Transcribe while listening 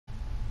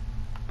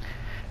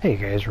Hey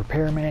guys,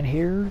 Repairman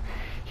here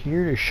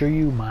to show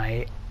you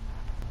my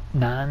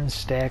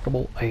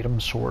non-stackable item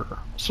sorter.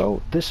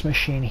 So this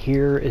machine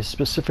here is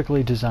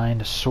specifically designed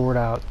to sort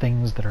out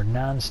things that are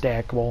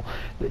non-stackable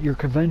that your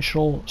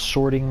conventional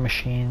sorting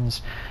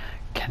machines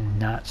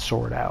cannot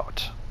sort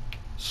out.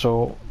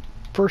 So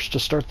first, to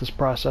start this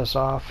process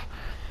off,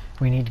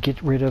 we need to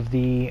get rid of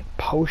the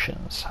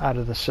potions out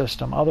of the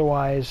system.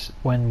 Otherwise,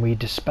 when we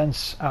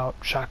dispense out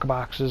shock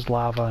boxes,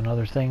 lava, and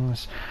other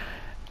things,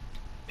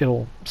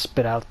 it'll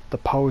spit out the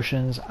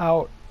potions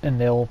out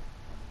and they'll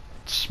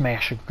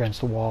smash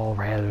against the wall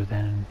rather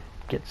than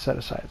get set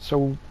aside.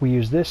 So we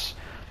use this,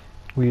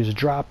 we use a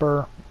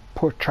dropper,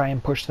 try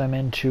and push them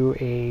into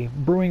a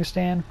brewing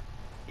stand.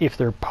 If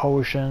they're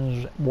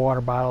potions,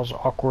 water bottles,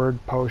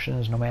 awkward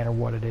potions, no matter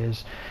what it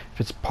is,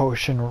 if it's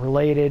potion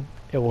related,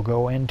 it will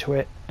go into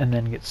it and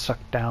then get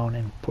sucked down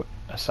and put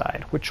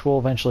aside, which will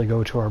eventually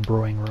go to our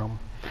brewing room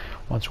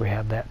once we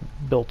have that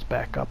built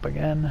back up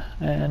again.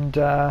 And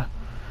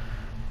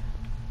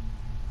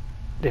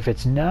if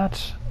it's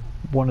not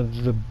one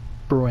of the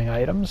brewing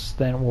items,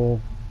 then it will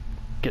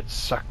get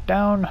sucked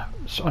down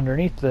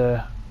underneath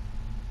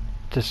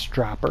this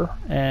dropper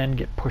and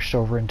get pushed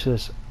over into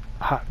this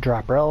hot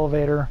dropper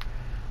elevator,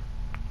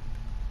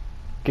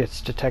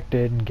 gets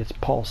detected and gets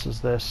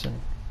pulses this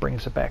and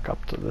brings it back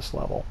up to this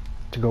level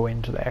to go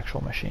into the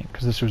actual machine,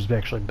 because this was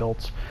actually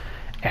built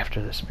after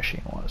this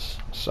machine was.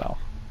 So,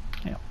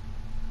 you know,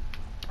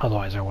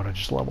 otherwise I would have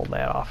just leveled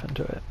that off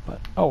into it, but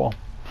oh well.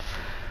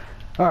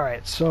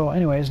 Alright, so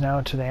anyways,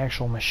 now to the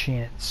actual machine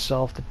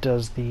itself that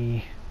does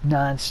the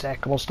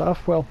non-stackable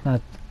stuff. Well,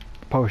 not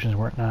potions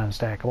weren't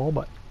non-stackable,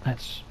 but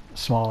that's a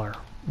smaller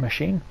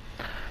machine.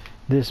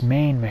 This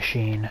main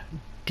machine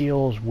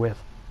deals with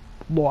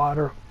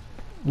water,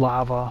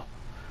 lava,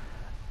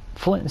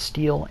 flint and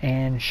steel,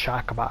 and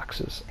shock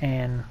boxes,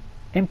 and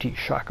empty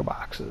shock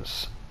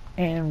boxes,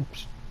 and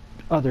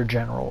other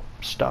general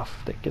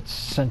stuff that gets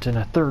sent in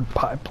a third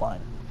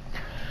pipeline.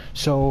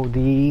 So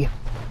the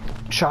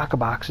shock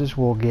boxes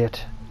will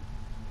get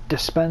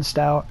dispensed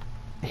out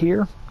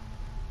here.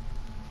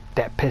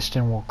 That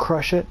piston will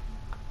crush it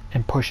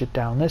and push it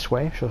down this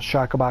way. So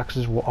shock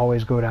boxes will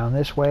always go down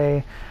this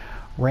way.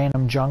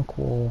 Random junk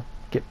will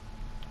get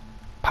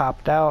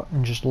popped out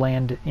and just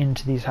land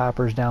into these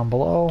hoppers down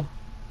below.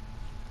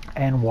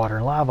 And water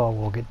and lava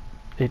will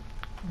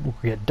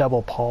get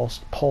double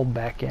pulsed, pulled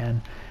back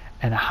in,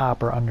 and a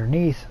hopper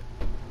underneath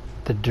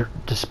the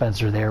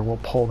dispenser there will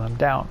pull them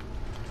down.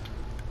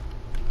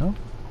 Oh,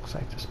 looks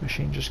like this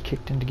machine just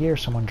kicked into gear.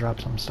 Someone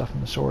dropped some stuff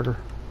in the sorter.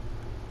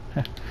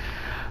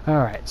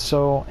 Alright,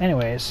 so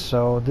anyways,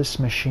 so this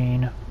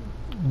machine,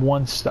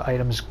 once the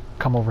items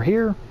come over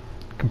here,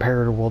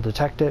 comparator will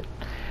detect it,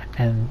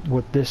 and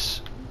what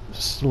this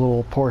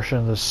little portion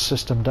of the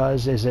system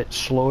does is it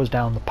slows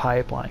down the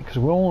pipeline, because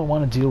we only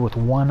want to deal with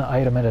one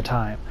item at a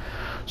time.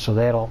 So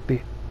that'll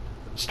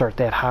start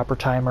that hopper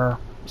timer,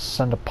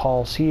 send a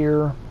pulse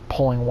here,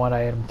 pulling one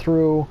item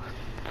through.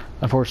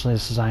 Unfortunately,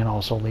 this design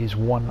also leaves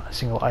one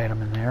single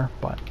item in there,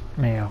 but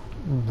may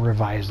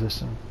revise this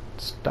and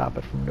stop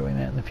it from doing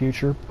that in the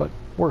future, but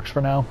works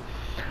for now.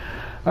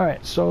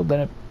 Alright, so then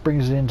it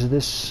brings it into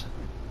this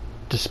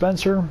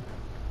dispenser.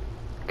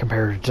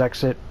 Comparator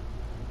detects it,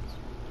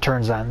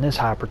 turns on this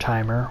hopper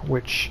timer,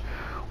 which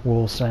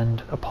will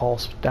send a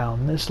pulse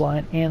down this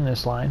line and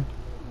this line.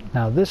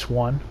 Now this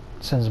one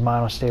sends a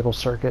monostable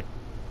circuit,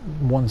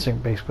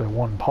 basically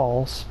one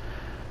pulse,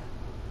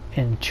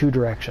 in two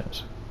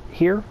directions.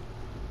 Here,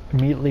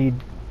 immediately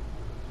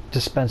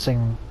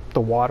dispensing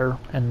the water,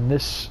 and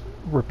this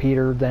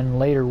repeater then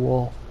later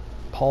will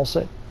pulse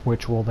it,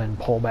 which will then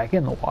pull back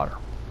in the water.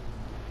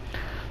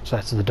 So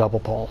that's the double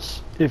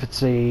pulse. If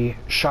it's a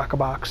shock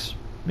box,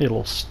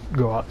 it'll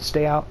go out and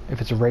stay out.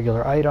 If it's a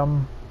regular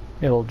item,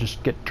 it'll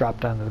just get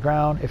dropped onto the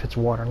ground. If it's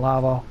water and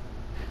lava,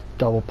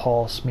 double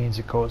pulse means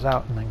it goes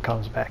out and then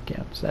comes back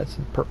in. So that's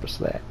the purpose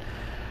of that.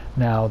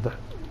 Now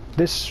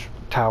this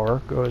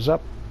tower goes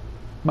up,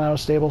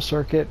 monostable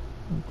circuit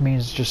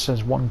means it just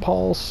says one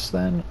pulse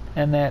then,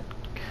 and that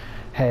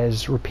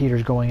has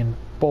repeaters going in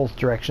both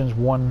directions.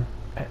 One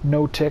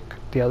no tick,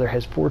 the other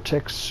has 4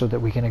 ticks, so that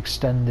we can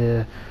extend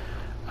the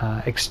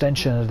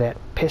extension of that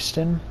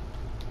piston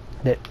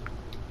that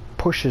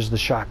pushes the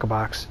shock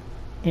box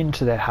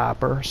into that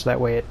hopper, so that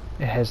way it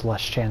has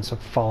less chance of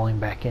falling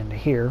back into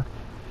here.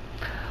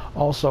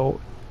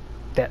 Also,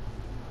 that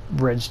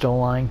redstone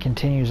line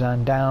continues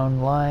on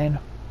down line,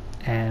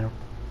 and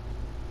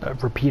a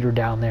repeater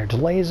down there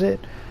delays it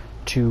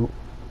to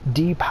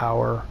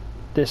depower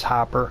this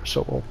hopper,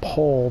 so it will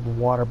pull the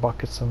water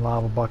buckets and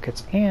lava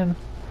buckets and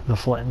the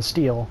flint and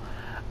steel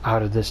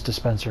out of this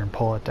dispenser and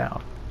pull it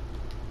down.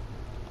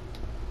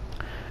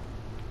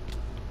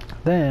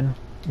 Then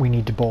we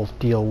need to both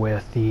deal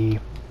with the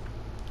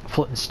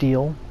flint and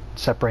steel,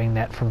 separating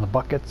that from the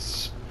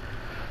buckets.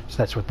 So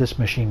that's what this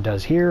machine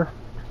does here.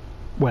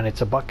 When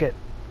it's a bucket,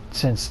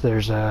 since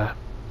there's a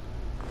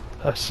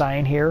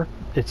sign here,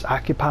 it's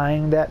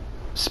occupying that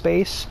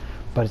space,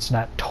 but it's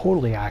not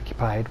totally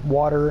occupied.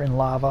 Water and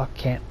lava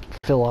can't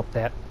fill up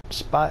that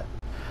spot,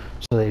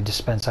 So they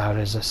dispense out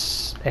as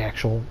a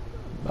actual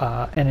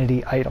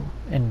entity item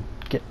and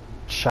get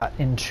shot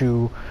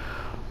into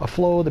a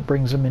flow that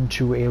brings them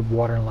into a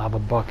water and lava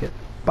bucket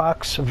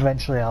box.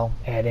 Eventually I'll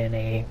add in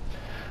a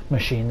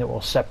machine that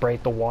will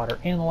separate the water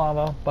and the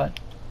lava, but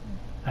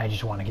I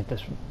just want to get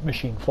this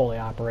machine fully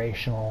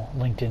operational,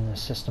 linked in the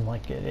system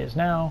like it is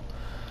now,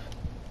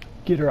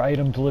 get our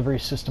item delivery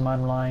system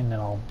online, then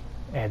I'll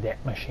add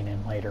that machine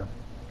in later.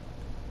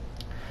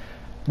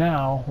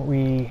 Now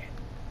we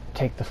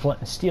take the flint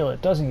and steel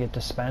that doesn't get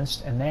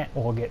dispensed, and that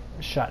will get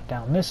shot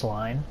down this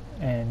line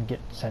and get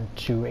sent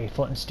to a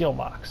flint and steel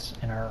box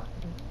in our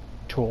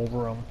tool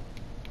room.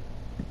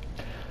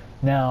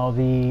 Now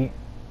the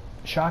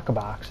shaka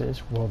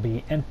boxes will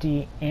be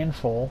empty and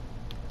full.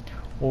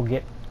 We'll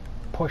get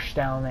pushed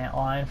down that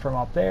line from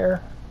up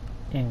there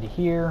into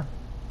here.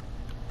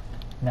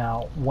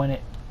 Now when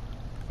it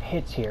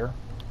hits here,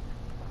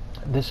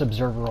 this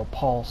observer will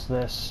pulse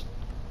this,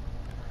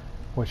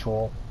 which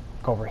will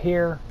go over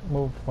here,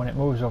 move. When it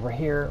moves over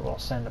here, it will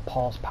send a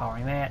pulse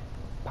powering that,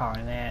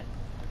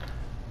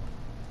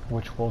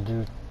 which will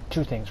do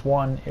two things.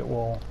 One, it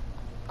will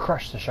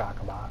crush the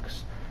shaka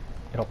box.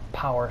 It'll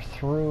power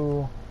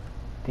through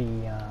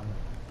the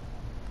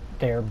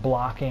they're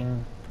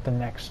blocking the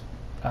next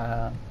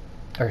or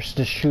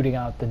just shooting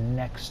out the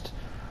next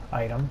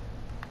item,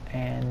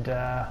 and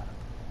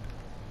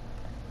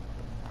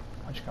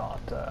what you call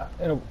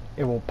it,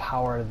 it will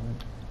power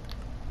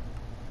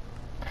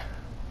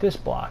this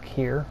block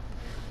here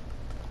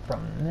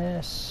from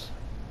this.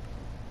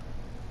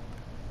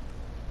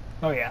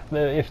 Oh yeah,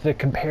 if the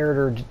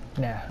comparator,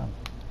 I'm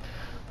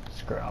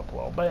screwing up a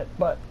little bit,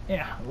 but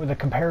yeah, the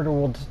comparator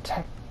will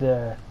detect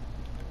the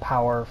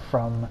power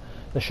from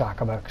the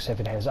shaka box if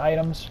it has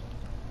items.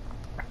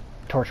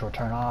 Torch will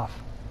turn off,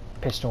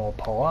 piston will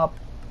pull up,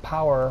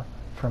 power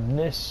from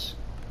this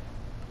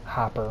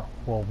hopper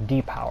will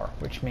depower,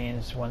 which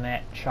means when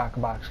that shaka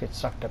box gets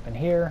sucked up in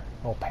here,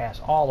 it will pass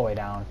all the way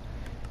down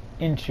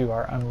into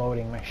our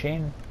unloading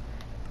machine.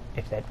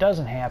 If that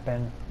doesn't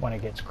happen, when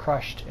it gets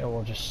crushed, it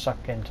will just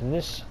suck into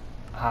this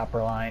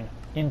hopper line,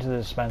 into the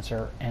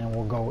dispenser, and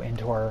will go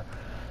into our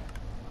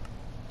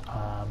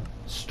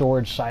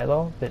storage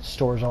silo that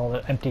stores all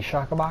the empty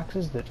shaka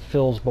boxes, that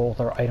fills both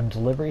our item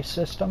delivery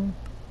system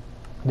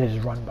that is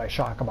run by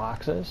shaka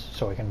boxes,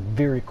 so we can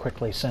very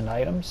quickly send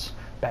items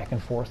back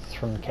and forth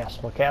from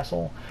castle to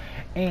castle,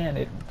 and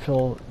it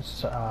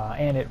fills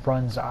and it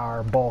runs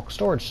our bulk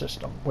storage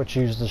system, which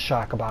uses the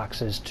shaka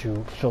boxes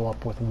to fill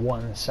up with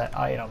one set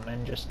item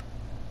and just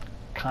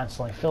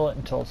constantly fill it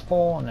until it's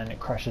full, and then it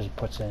crushes and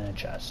puts it in a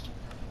chest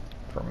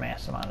for a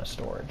mass amount of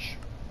storage.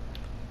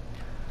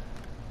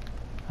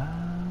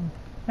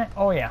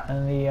 Oh yeah,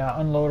 and the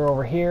unloader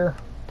over here,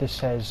 this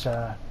has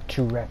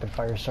two rapid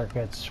fire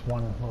circuits,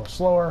 one a little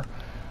slower.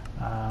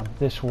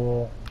 This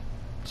will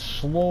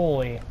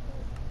slowly,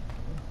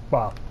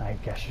 well, I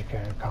guess you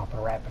could call it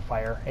a rapid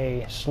fire,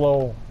 a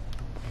slow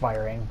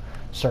firing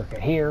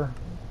circuit here,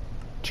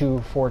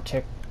 two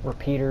 4-tick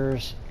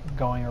repeaters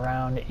going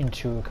around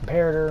into a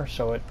comparator,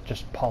 so it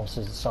just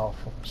pulses itself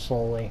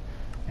slowly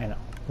and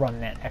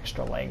run that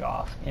extra leg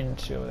off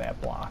into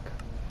that block,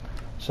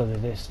 so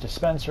that this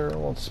dispenser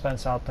will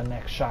dispense out the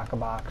next shaka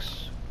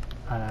box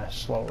on a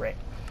slow rate.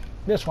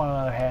 This one, on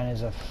the other hand,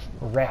 is a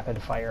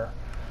rapid fire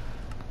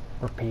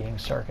repeating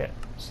circuit,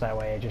 so that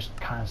way it just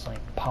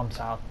constantly pumps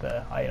out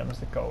the items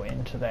that go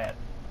into that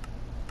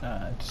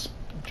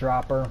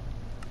dropper.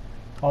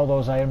 All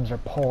those items are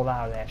pulled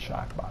out of that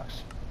shock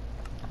box.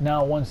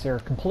 Now once they're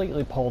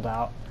completely pulled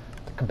out,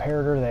 the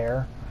comparator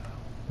there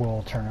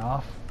will turn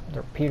off, the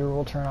repeater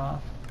will turn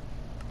off,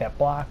 that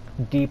block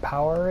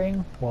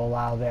depowering will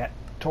allow that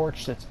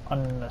torch that's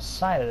on the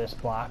side of this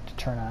block to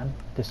turn on.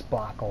 This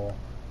block will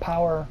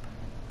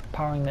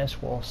powering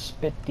this will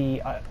spit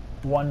the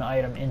one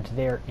item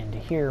into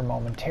here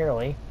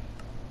momentarily,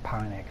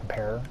 powering that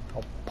comparator.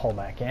 It'll pull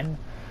back in,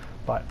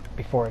 but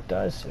before it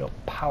does, it'll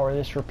power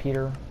this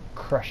repeater,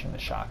 crushing the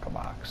shaka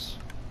box.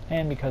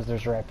 And because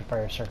there's a rapid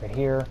fire circuit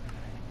here,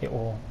 it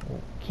will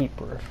keep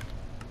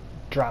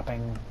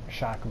dropping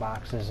shaka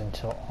boxes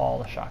until all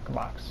the shaka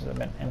boxes have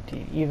been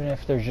emptied. Even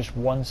if there's just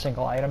one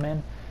single item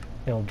in,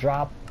 it'll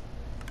drop,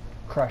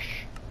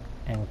 crush,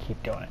 and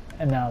keep doing it.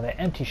 And now the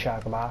empty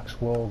shaka box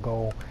will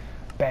go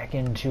back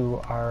into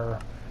our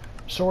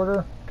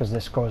sorter, because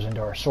this goes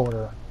into our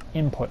sorter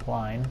input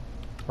line,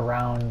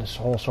 around this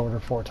whole sorter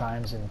 4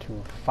 times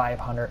into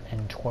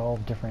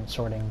 512 different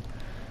sorting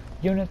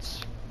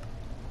units.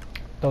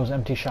 Those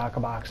empty shaka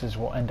boxes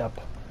will end up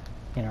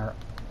in our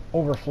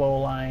overflow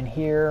line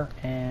here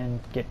and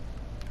get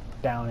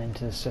down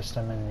into the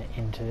system and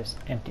into this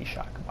empty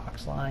shaka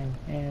box line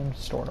and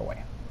stored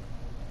away.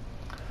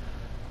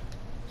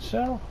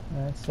 So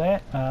that's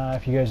that.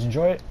 If you guys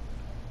enjoy it,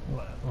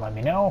 let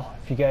me know.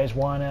 If you guys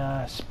want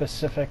a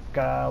specific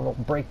little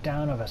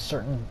breakdown of a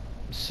certain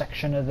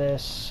section of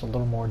this, a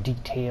little more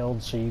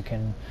detailed, so you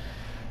can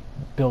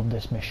build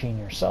this machine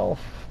yourself,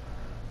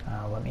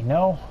 let me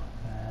know.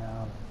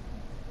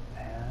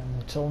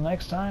 And until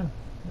next time.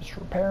 Mr.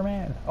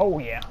 Repairman. Oh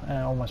yeah,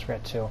 I almost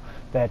forgot to.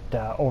 That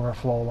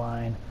overflow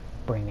line,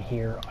 bring the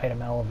here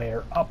item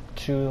elevator up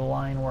to the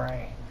line where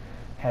I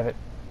have it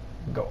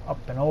go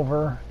up and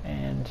over,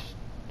 and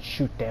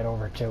shoot that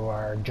over to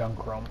our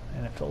junk room,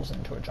 and it fills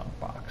into a junk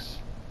box.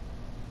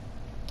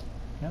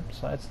 Yep,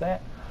 so that's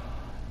that.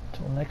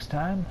 Till next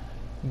time,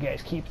 you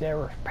guys keep that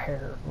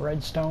repair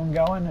redstone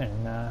going,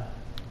 and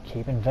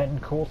keep inventing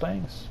cool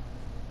things.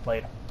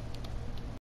 Later.